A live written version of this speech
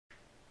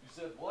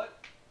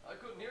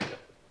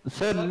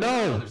Said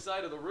no. Other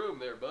side of the room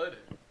there, bud.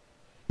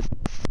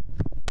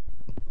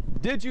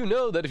 Did you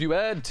know that if you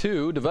add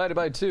 2 divided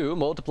by 2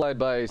 multiplied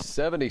by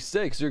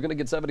 76, you're gonna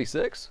get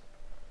 76?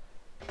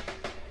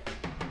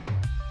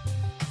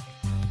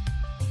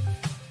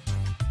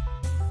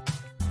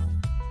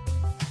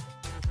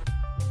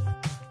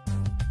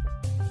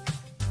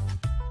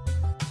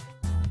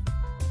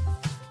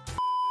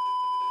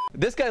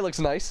 This guy looks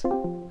nice.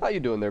 How you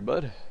doing there,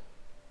 bud?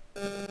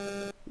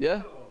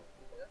 Yeah?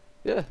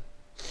 Yeah.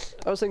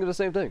 I was thinking the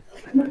same thing.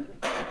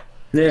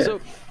 Yeah. So,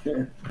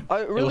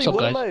 I really, up,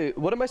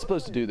 what am I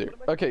supposed to do there?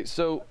 Okay,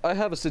 so I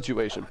have a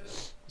situation.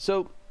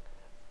 So,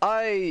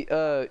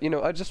 you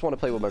know, I just want to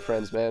play with my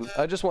friends, man.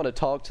 I just want to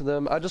talk to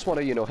them. I just want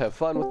to, you know, have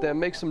fun with them,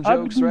 make some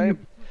jokes, right?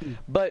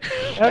 But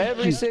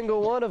every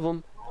single one of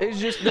them is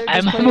just, they're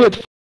just playing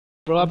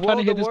Bro, I'm trying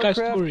to hear this guy's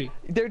Warcraft. story.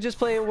 They're just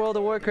playing World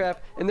of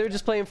Warcraft, and they're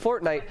just playing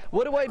Fortnite.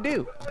 What do I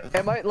do?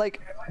 Am I,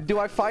 like, do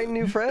I find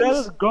new friends?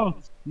 Sell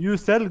goats. You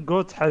sell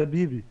goats,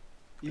 Habibi.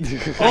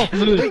 Oh,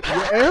 dude.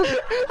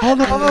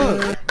 Hold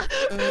on.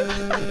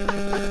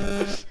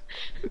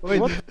 Wait,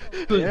 What?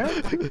 Yeah?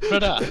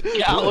 brother,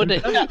 get out of the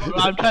chat, bro.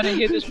 I'm trying to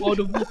hear this World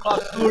of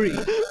Warcraft story.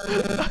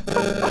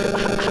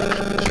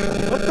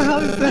 What the hell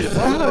is that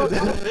sound?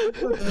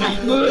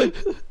 Mahmoud,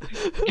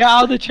 get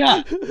out of the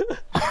chat.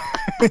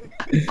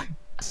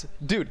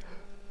 Dude,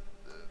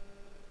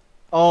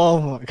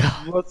 Oh my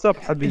god. What's up,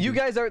 Habibi? you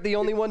guys aren't the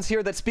only ones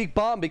here that speak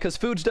bomb because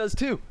Fuge does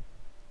too.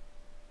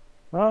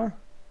 Huh?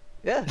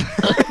 Yeah.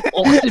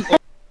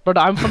 Brother,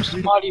 I'm from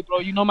Somali, bro.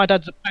 You know my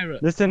dad's a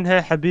pirate. Listen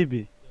here,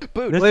 Habibi.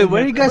 Fuge, Listen Wait,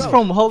 where are you here. guys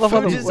from? Hold on,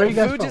 hold on. Fuge Where are you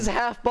guys is from?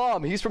 half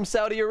bomb. He's from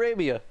Saudi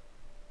Arabia.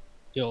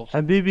 Yo,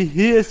 Habibi,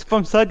 he is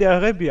from Saudi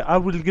Arabia. I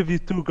will give you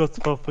 2 goats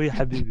for free,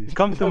 Habibi.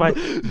 Come to my...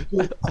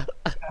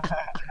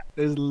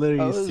 There's I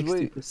literally was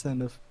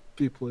 60% of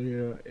people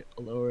here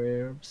lower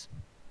Arabs.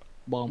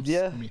 Bombs.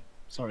 Yeah. I mean,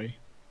 sorry.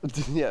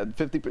 Yeah,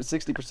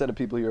 60% of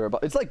people here are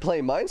about. It's like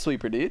playing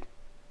Minesweeper, dude.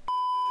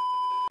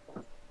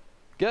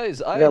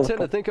 Guys, I tend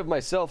to think of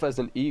myself as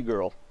an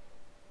e-girl.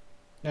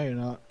 No, you're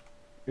not.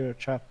 You're a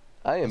trap.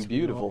 I am That's what you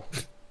beautiful.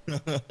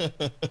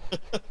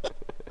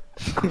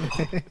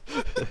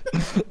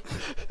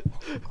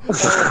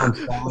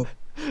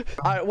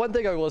 Alright, one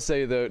thing I will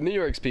say though, New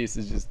York's peace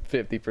is just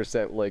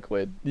 50%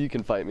 liquid. You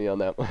can fight me on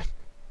that one.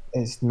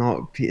 It's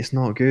not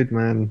good,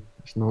 man.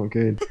 It's not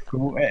good.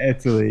 Go to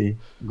Italy.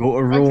 Go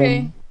to Rome.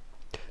 Okay.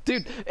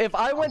 Dude, if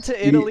I went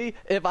to Italy,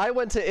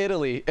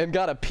 and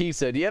got a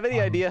pizza, do you have any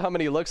idea how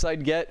many looks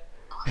I'd get?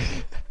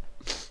 Okay.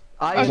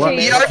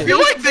 Yeah, I feel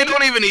like they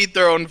don't even eat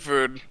their own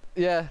food.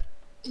 Yeah.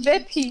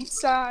 The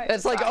pizza.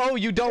 It's like, oh,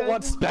 you don't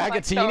want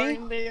spaghettini?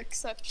 Like the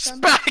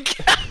exception.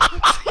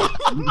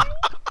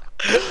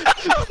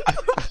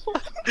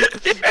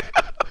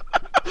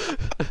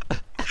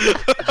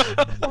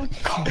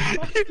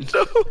 You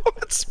don't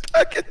want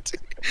spaghetti.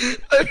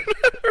 I've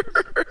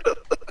never heard of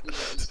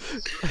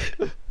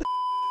that.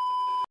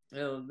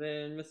 Oh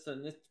man,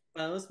 Mr.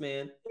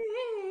 Postman.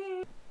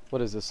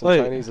 What is this, some Wait.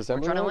 Chinese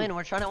assembly We're trying to line? win,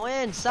 we're trying to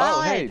win. Oh,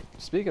 Salaaad! hey,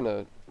 speaking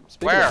of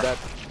Where? that,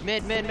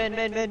 Mid.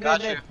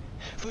 Got you.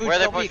 Fuge, Where are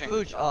they don't peek,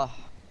 pushing? Fuge. Oh.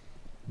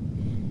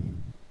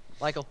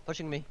 Michael,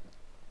 pushing me.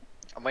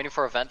 I'm waiting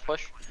for a vent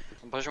push.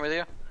 I'm pushing with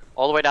you.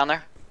 All the way down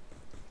there.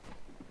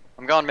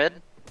 I'm going mid.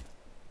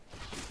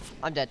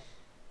 I'm dead.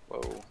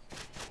 Whoa.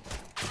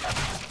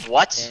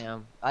 What?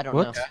 Damn. I don't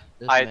What? know.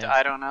 This I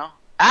man. don't know.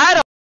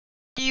 Adam!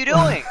 What are you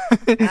doing?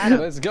 Adam.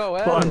 let's go,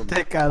 One Adam.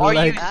 take I Are you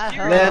like.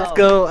 serious? Let's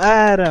go,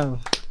 Adam.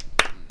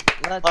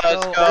 Let's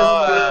Let's go.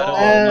 go,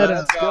 Adam.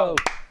 Let's go.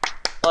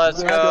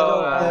 Let's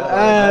go.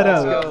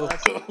 Adam.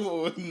 Let's go.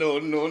 Oh, no.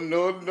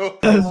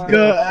 Let's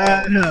go,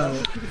 Adam.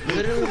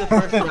 Literally the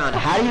first round.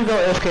 How do you go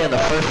FK in the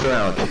first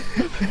round?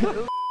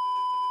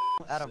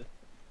 Adam,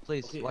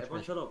 please, watch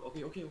me. Shut up.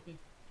 Okay.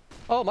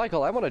 Oh,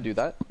 Michael, I want to do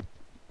that.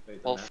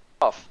 Well, f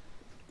off.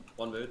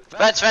 One move.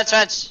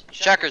 Fence.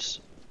 Checkers.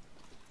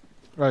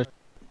 Right.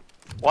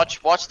 Watch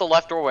the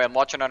left doorway. I'm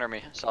watching under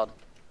me. Salaaad.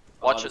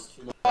 Watch it.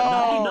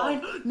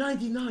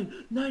 99.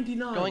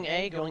 Going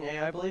A,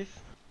 I believe.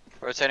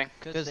 Rotating.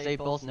 Because they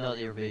both know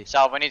that you're B.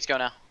 Salaaad, we need to go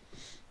now.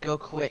 Go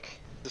quick.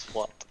 This is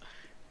what?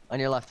 On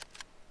your left.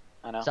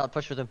 I know. Salaaad,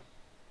 push with him.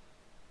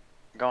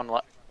 Going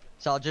left.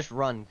 Salaaad, just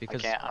run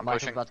because can't, I'm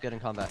Michael's pushing. about to get in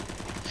combat.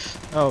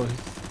 Oh,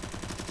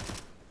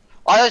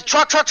 Oh,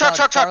 truck.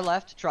 Far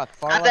left, truck.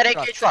 Far Have left,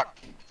 that AK truck.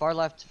 Far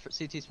left,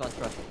 CT spawn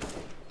truck.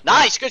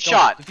 Nice, good Go,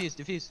 shot.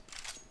 Defuse.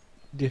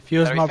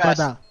 defuse Gotta my be fast.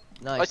 brother.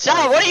 Nice. But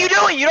Salaaad, what are you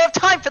doing? You don't have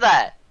time for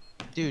that.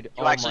 Dude, You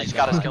oh actually my just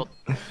God. got us killed.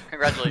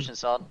 Congratulations,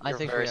 Salaaad. I You're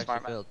think very we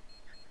smart, actually man. failed.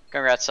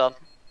 Congrats, Salaaad.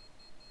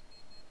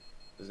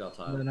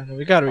 No,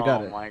 we got it.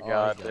 Oh my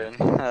God, yeah. dude.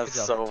 That's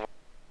Good so.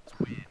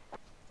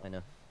 I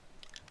know.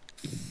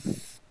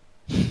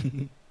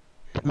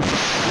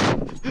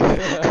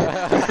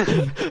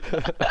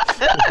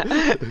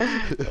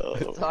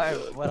 Sorry,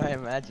 what I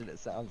imagine it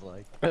sounds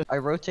like. I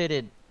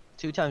rotated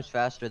 2 times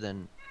faster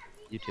than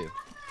you two.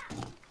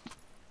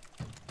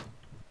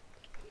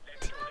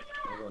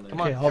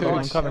 Come on, Okay, hold on,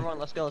 I'm coming. Everyone,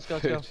 let's go.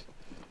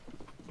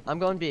 I'm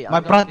going B. My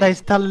brother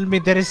is telling me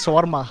there is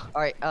shawarma.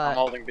 Alright, I'm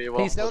holding B.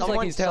 Well, He sounds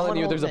like he's telling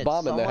you there's a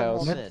bomb in the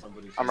house.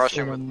 I'm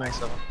rushing with Someone-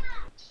 myself.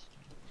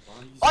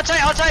 Outside!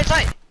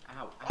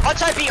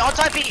 Outside B!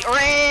 Outside B!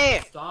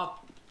 Hooray!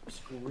 Stop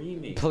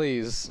screaming.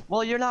 Please.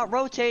 Well, you're not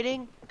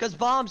rotating, cause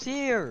bomb's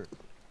here.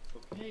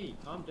 Okay,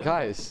 calm down.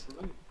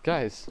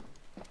 Guys.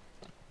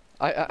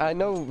 I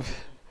know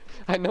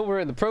I know we're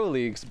in the pro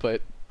leagues,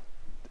 but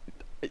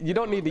you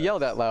don't need to yell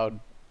that loud.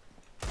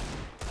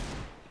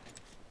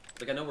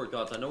 Like I know we're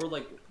gods. I know we're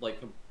like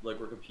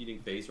we're competing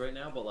phase right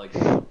now, but like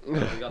we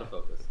gotta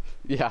focus.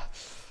 Yeah.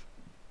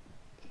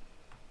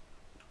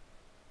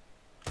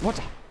 What?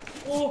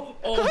 Oh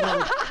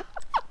no.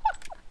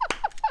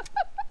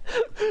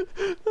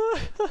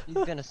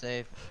 He's gonna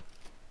save.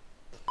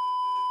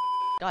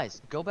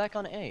 Guys, go back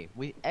on A.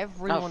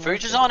 Everyone. No,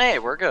 Fuge is on A.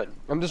 We're good.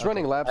 I'm just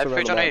running laps I have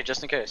around Fuge the on A map.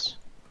 just in case.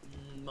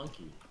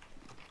 Monkey.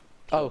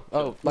 Oh,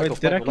 Wait, Michael,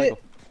 did I Michael.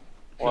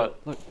 What?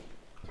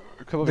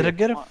 Come over Did I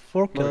here. get a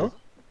 4 kill?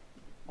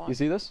 You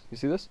see this? You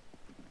see this?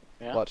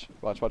 Yeah. Watch.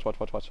 Oh,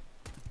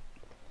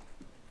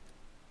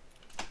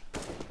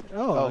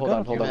 Oh, hold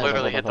on.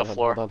 Literally hit the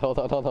floor. Hold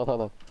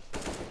on.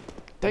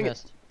 Dang it.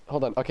 Missed.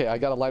 Hold on. Okay, I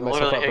gotta line You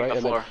myself up, literally hit right? the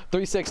And then floor.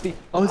 360.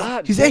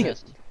 Oh, he's dang A. it.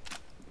 Missed.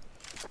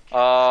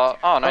 Oh,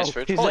 nice Oh,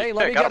 Fuge. he's Holy A.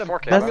 Let me shit, got get a him.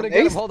 4K. I'm bro. gonna get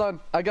him. Ace? Hold on.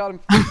 I got him.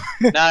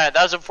 Nah, that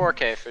was a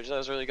 4K, Fuge. That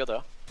was really good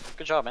though.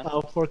 Good job, man.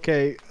 Oh,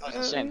 4K. That was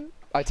insane.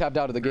 I tapped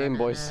out of the game,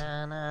 boys.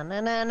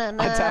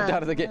 I tapped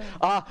out of the game.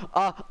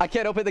 I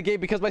can't open the game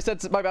because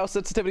my mouse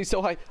sensitivity is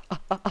so high.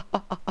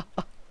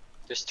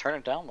 Just turn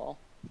it down, lol.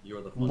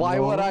 You're the fun. Why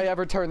would I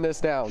ever turn this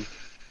down?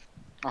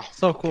 Oh,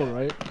 So cool,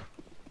 right?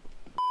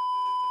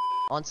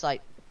 On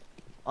site.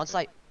 On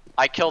site.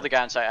 I killed the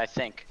guy inside, I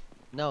think.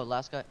 No,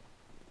 last guy.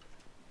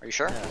 Are you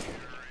sure? Yeah.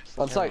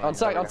 On site.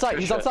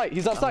 He's on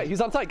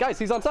site. Guys,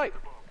 he's on site.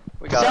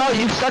 We got Salad,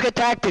 it. you suck at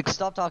tactics.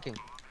 Stop talking.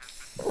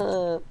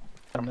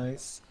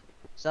 Nice.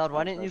 Salad,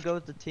 why didn't you go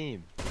with the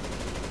team?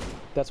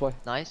 That's why.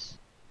 Nice.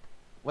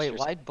 Wait,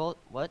 Seriously. why both?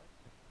 What?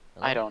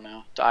 I don't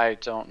know. I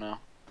don't know.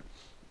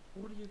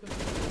 What are you guys?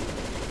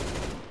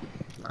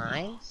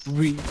 Nice.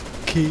 We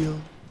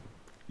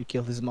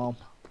killed his mom.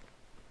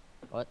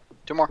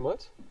 Two more.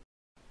 What?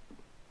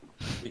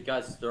 Hey,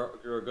 guys,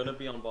 you're gonna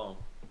be on bomb,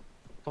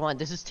 Come on,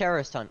 this is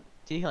terrorist hunt.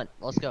 T hunt.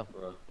 Let's go.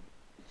 bro.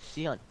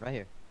 T hunt, right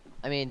here.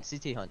 I mean,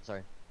 CT hunt.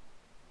 Sorry.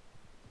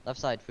 Left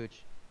side, Fuge.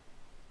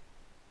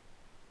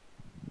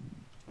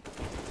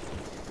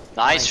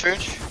 Nice,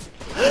 Fuge.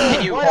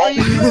 Can you What are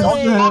you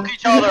don't doing? poke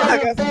each other? I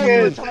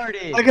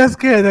got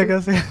scared.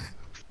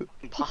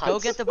 Go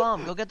get the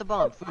bomb. Go get the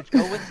bomb. Fuge,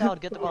 go with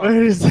Salad. Get the bomb.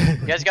 Where is it?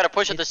 You guys gotta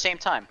push at the same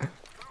time.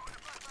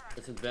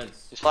 It's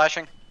advanced. He's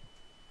flashing.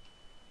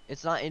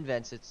 It's not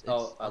invents. It's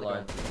Oh, I other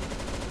lied. guy.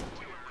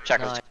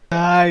 Checkers. Nice.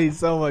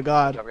 Nice. Oh my Good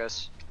god. job,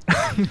 guys.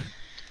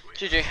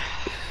 GG.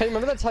 Hey,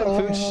 remember that time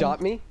Food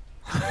shot me?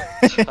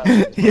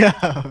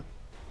 Yeah.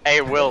 Hey,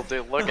 Will,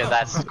 dude, look at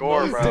that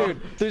score, bro.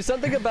 Dude, there's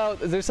something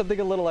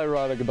a little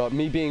ironic about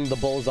me being the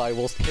bullseye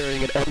whilst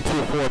carrying an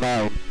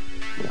M249.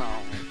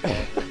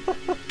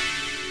 Oh.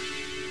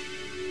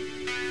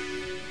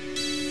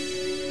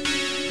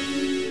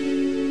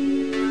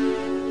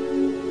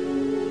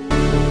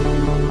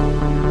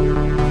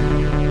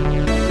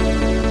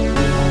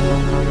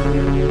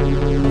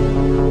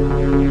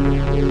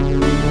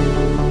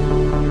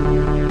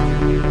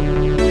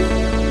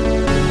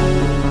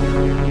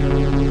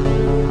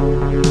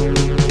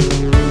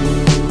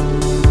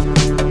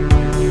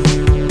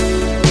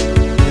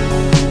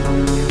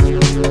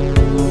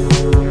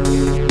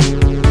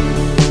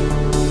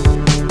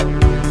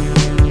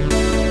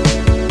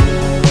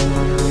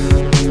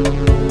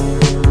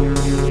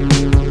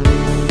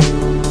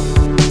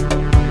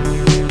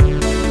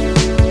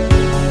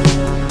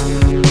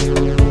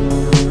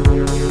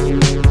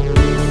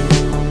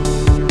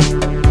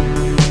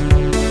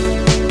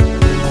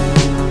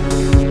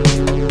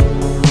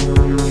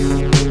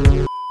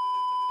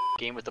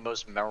 Game with the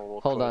most memorable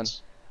Hold on.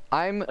 quotes.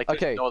 I'm Like, there's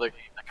okay. no other game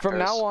that From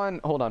compares. now on,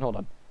 hold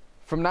on.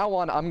 From now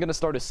on, I'm gonna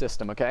start a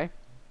system, okay?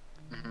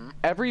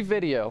 Every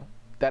video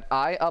that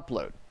I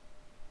upload,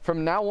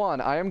 from now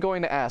on, I am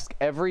going to ask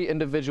every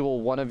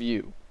individual one of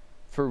you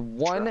for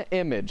one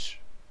image,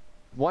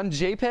 one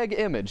JPEG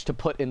image to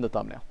put in the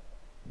thumbnail.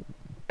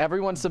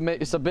 Everyone submit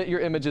your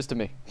images to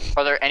me.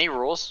 Are there any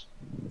rules?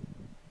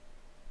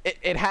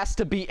 It has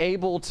to be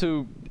able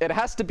to. It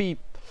has to be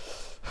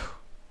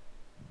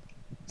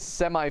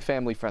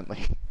semi-family friendly.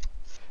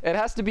 It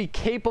has to be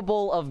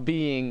capable of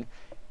being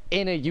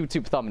in a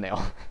YouTube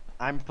thumbnail.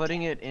 I'm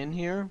putting it in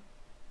here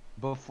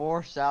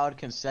before Salad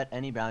can set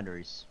any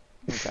boundaries.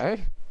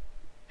 Okay.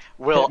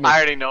 Will, Hit me. I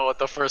already know what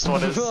the first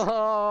one is.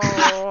 Oh,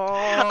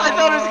 I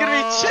thought it was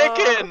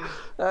gonna be chicken.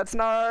 That's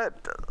not.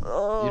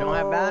 You don't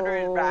have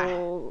boundaries,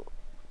 bruh.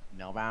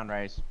 No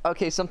boundaries.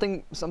 Okay,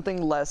 something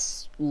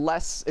less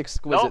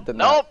exquisite Nope, than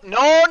nope,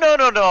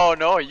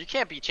 no. You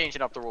can't be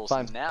changing up the rules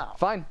Fine. now.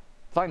 that.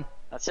 Fine.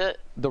 That's it.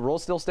 The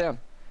rules still stand.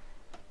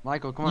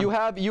 Michael, come on. You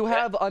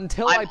have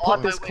until I'm I put on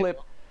my this way, clip.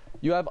 Will.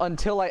 You have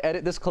until I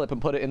edit this clip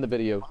and put it in the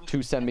video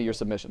to send me your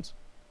submissions.